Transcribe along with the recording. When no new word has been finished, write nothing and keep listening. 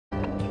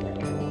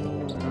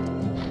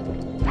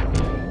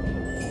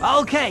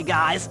Okay,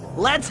 guys,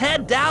 let's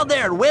head down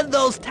there and win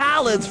those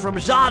talons from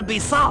Jean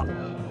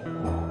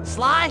Bisson.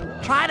 Sly,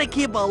 try to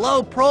keep a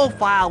low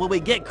profile when we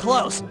get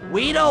close.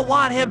 We don't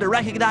want him to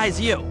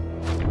recognize you.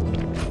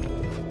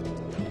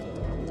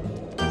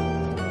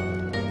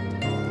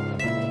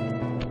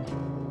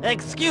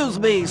 Excuse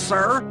me,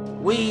 sir.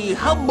 We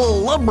humble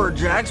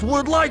lumberjacks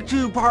would like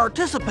to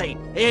participate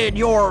in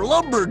your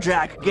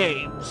lumberjack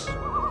games.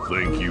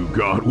 Think you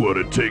got what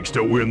it takes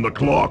to win the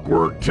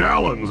clockwork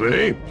talons,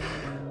 eh?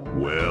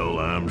 Well,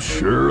 I'm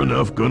sure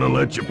enough gonna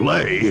let you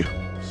play,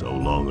 so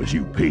long as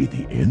you pay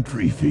the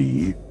entry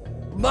fee.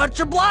 Much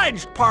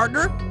obliged,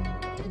 partner.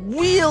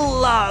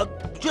 We'll,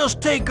 just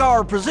take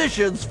our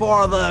positions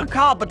for the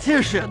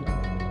competition.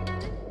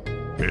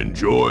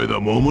 Enjoy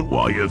the moment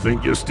while you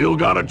think you still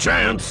got a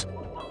chance.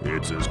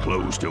 It's as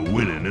close to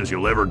winning as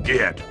you'll ever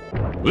get.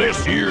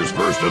 This year's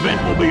first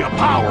event will be a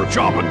power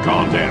chopping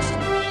contest.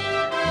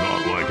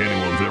 Not like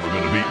anyone's ever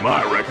gonna beat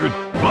my record,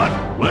 but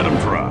let them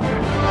try.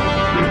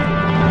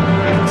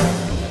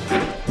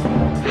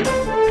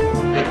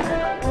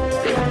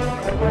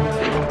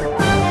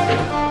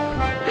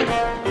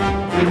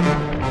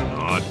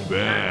 Not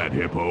bad,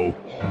 Hippo.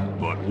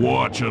 But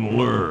watch and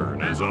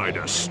learn as I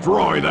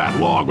destroy that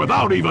log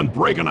without even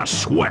breaking a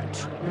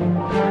sweat.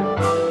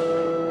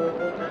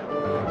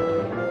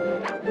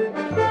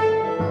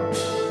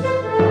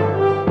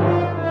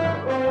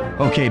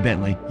 Okay,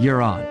 Bentley,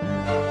 you're on.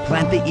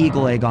 Plant the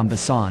eagle egg on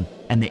Bisson,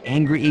 and the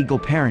angry eagle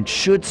parent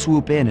should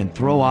swoop in and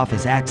throw off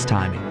his axe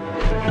timing.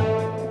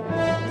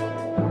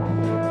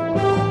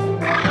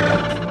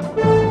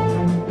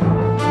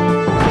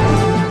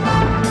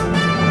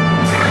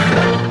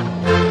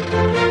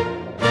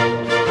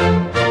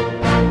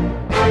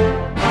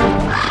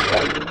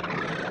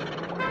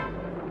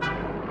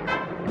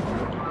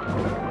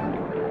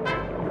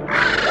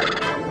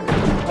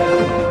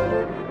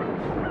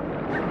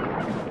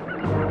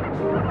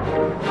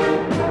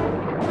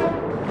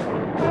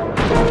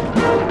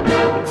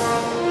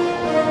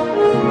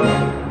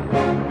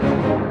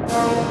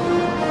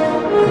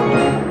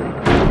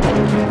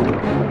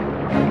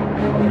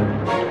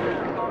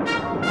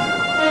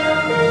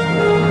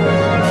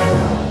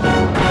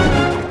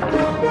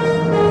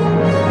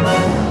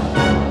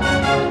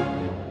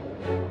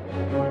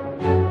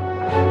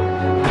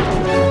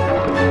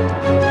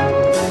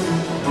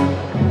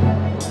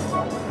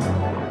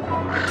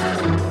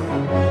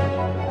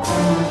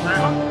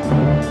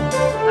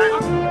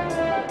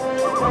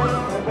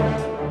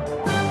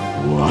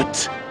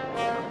 What?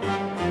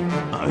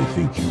 I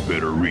think you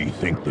better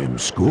rethink them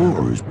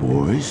scores,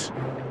 boys.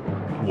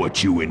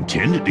 What you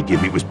intended to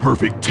give me was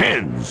perfect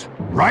tens,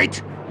 right?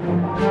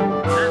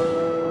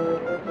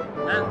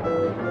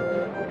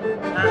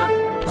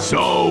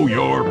 So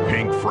your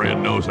pink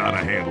friend knows how to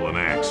handle an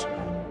axe.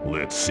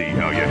 Let's see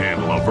how you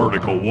handle a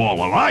vertical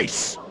wall of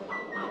ice.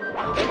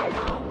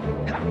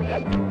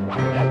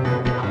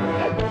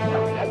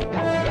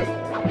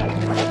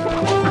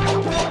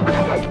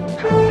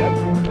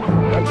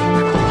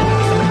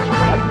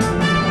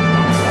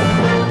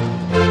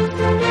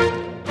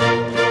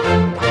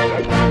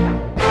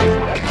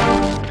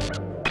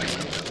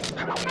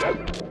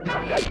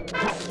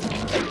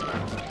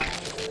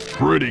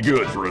 Pretty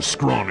good for a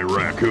scrawny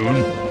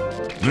raccoon.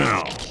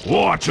 Now,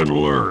 watch and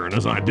learn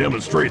as I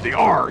demonstrate the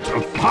art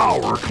of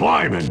power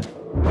climbing.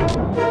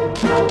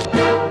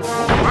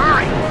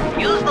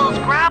 Hurry! Use those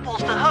grapples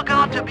to hook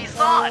onto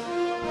Bisson.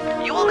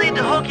 You will need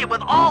to hook him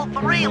with all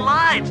 3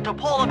 lines to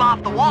pull him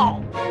off the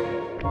wall.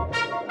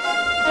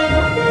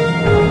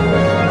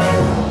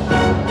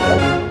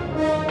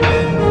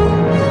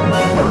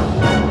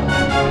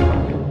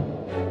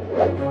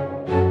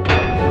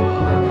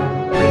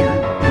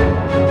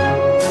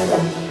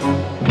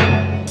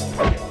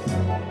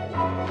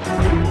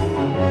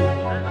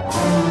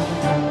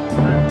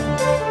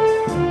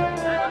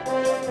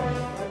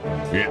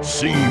 It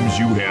seems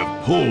you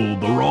have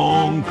pulled the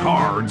wrong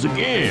cards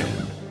again.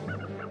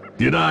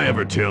 Did I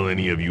ever tell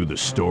any of you the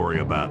story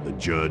about the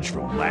judge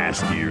from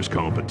last year's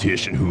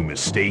competition who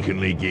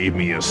mistakenly gave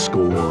me a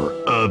score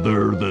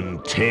other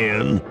than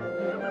 10?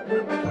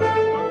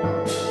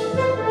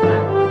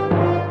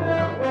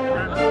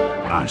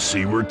 I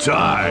see we're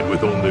tied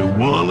with only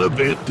one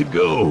event to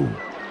go.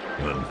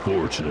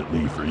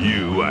 Unfortunately for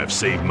you, I've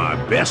saved my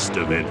best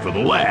event for the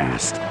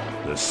last.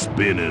 The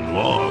spinning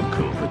log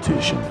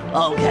competition.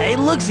 Okay,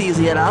 looks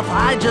easy enough.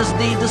 I just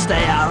need to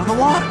stay out of the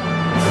water.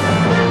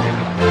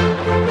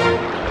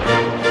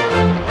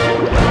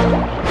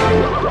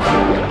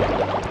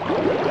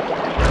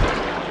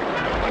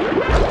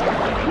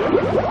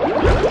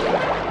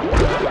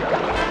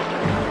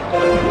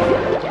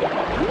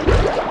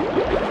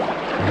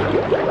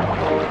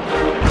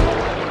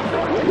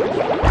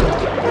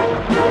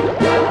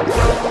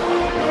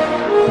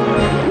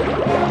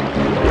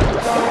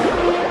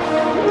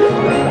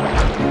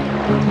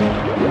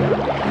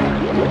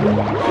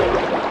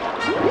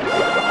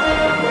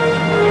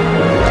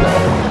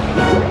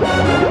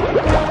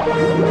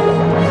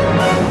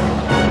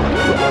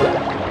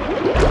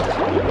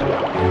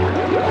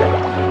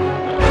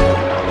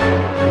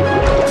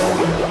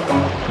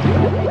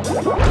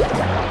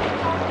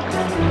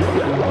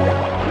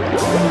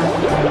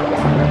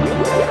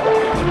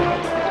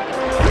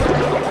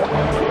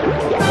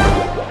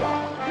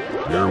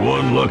 You're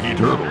one lucky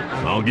turtle,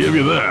 I'll give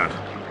you that.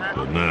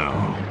 But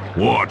now,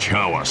 watch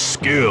how a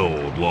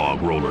skilled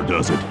log roller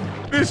does it.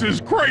 This is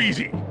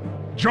crazy!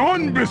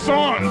 John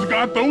Bisson's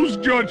got those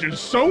judges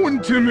so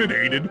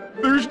intimidated,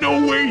 there's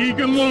no way he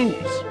can lose.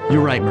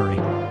 You're right, Murray.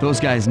 Those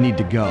guys need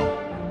to go.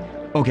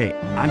 Okay,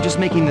 I'm just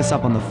making this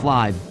up on the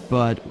fly,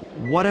 but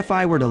what if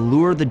I were to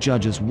lure the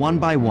judges one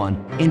by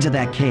one into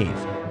that cave?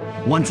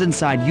 Once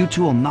inside, you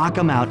two will knock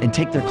them out and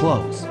take their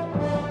clothes.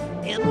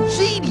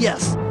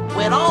 Ingenious!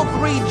 When all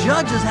 3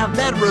 judges have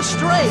been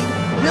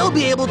restrained, we'll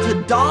be able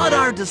to don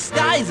our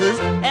disguises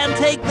and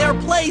take their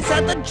place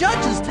at the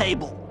judges'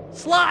 table.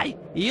 Sly,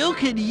 you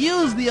can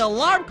use the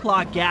alarm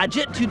clock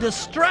gadget to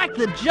distract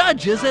the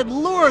judges and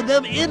lure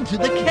them into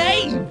the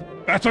cave.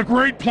 That's a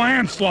great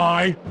plan,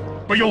 Sly,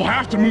 but you'll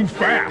have to move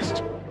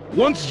fast.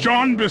 Once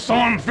John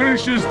Bisson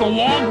finishes the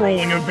log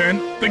rolling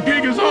event, the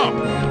gig is up.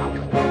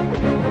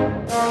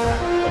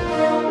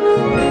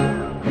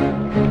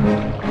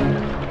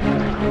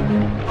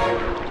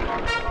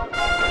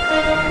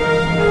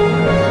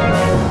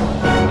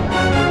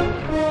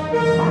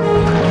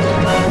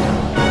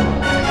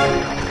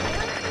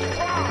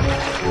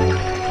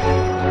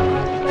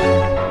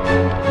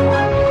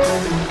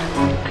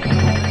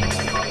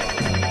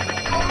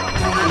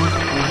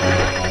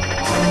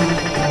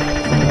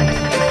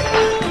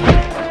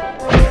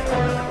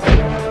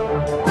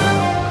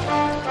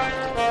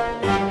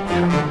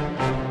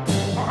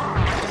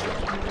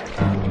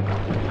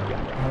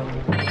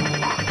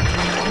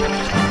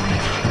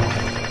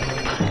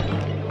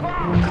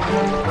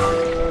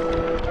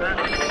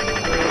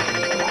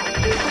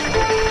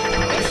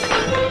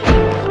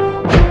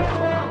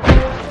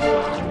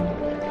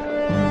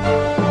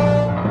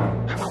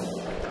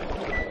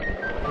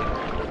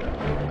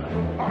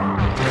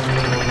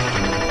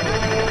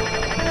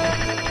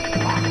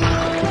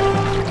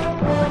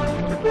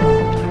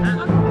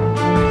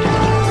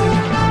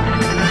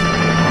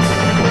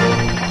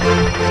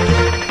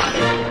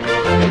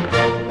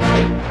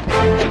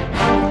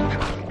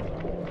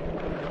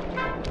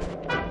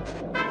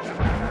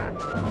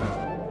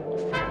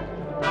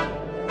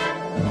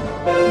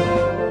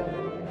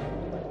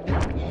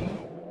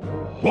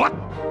 What?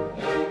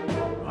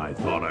 I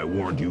thought I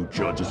warned you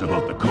judges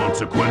about the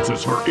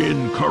consequences for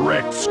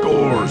incorrect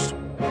scores.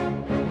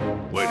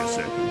 Wait a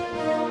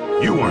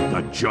second. You aren't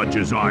the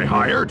judges I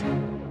hired.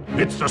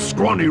 It's the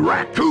scrawny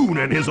raccoon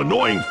and his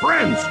annoying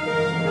friends.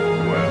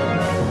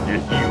 Well,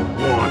 if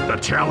you want the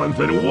challenge,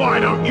 then why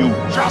don't you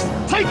just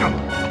take them?